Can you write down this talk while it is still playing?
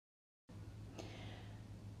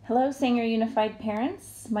Hello, Sanger Unified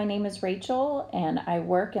parents. My name is Rachel and I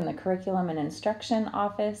work in the Curriculum and Instruction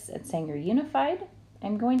Office at Sanger Unified.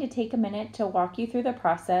 I'm going to take a minute to walk you through the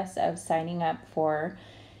process of signing up for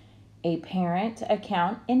a parent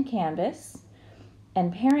account in Canvas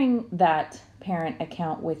and pairing that parent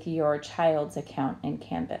account with your child's account in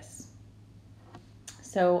Canvas.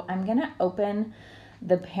 So I'm going to open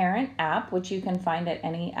the parent app, which you can find at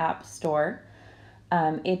any app store.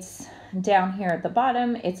 It's down here at the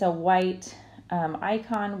bottom. It's a white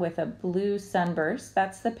icon with a blue sunburst.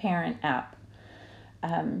 That's the parent app.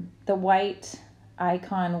 The white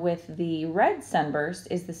icon with the red sunburst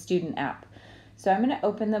is the student app. So I'm going to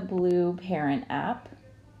open the blue parent app.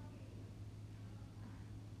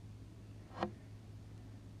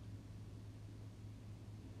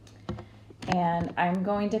 And I'm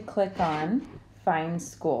going to click on Find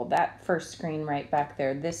School. That first screen right back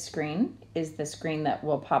there, this screen is the screen that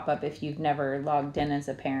will pop up if you've never logged in as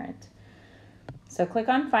a parent. So click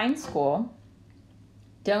on Find School.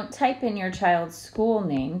 Don't type in your child's school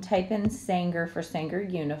name. Type in Sanger for Sanger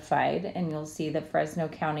Unified, and you'll see the Fresno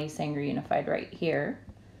County Sanger Unified right here.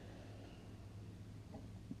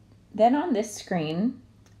 Then on this screen,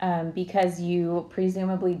 because you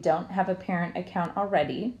presumably don't have a parent account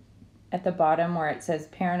already, at the bottom where it says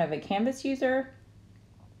Parent of a Canvas User,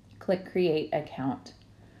 click Create Account.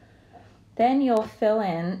 Then you'll fill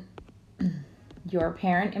in your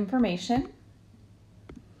parent information.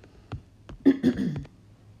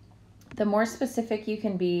 The more specific you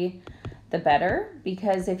can be, the better,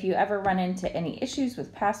 because if you ever run into any issues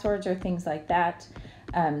with passwords or things like that,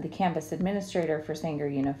 the Canvas administrator for Sanger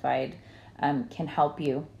Unified can help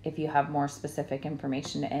you if you have more specific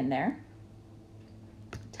information in there.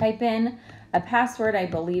 Type in a password. I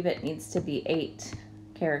believe it needs to be 8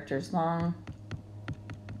 characters long.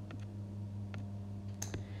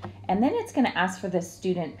 And then it's going to ask for the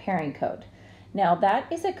student pairing code. Now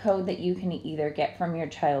that is a code that you can either get from your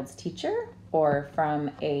child's teacher or from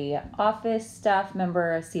a office staff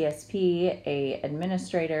member, a CSP, a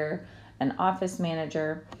administrator, an office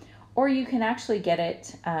manager, or you can actually get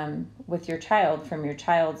it with your child from your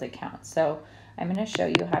child's account. So I'm going to show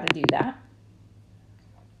you how to do that.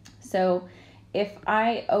 So if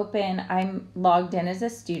I'm logged in as a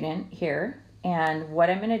student here, and what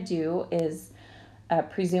I'm going to do is,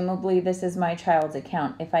 presumably this is my child's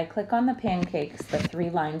account. If I click on the pancakes, the 3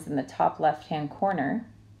 lines in the top left-hand corner,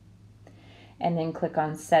 and then click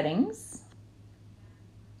on Settings,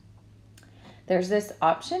 there's this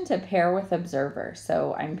option to pair with Observer.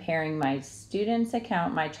 So I'm pairing my student's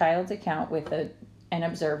account, my child's account, with an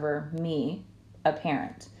observer, me, a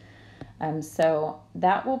parent. So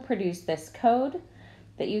that will produce this code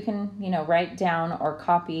that you can, write down or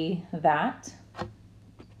copy that.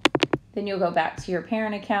 Then you'll go back to your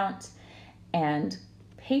parent account and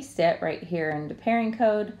paste it right here into pairing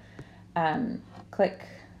code. Click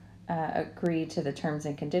agree to the terms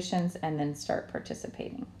and conditions, and then start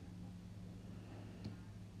participating.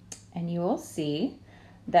 And you will see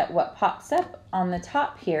that what pops up on the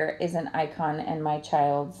top here is an icon and my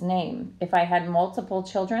child's name. If I had multiple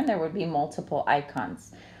children, there would be multiple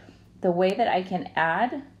icons. The way that I can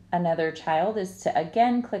add another child is to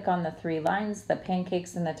again click on the 3 lines, the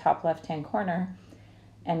pancakes in the top left-hand corner,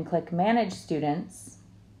 and click Manage Students,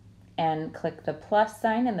 and click the plus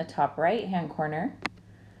sign in the top right-hand corner.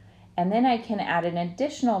 And then I can add an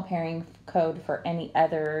additional pairing code for any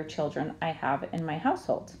other children I have in my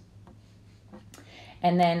household.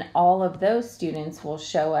 And then all of those students will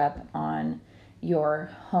show up on your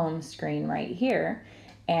home screen right here.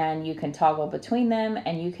 And you can toggle between them,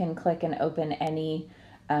 and you can click and open any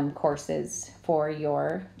courses for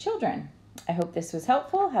your children. I hope this was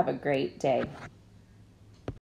helpful. Have a great day.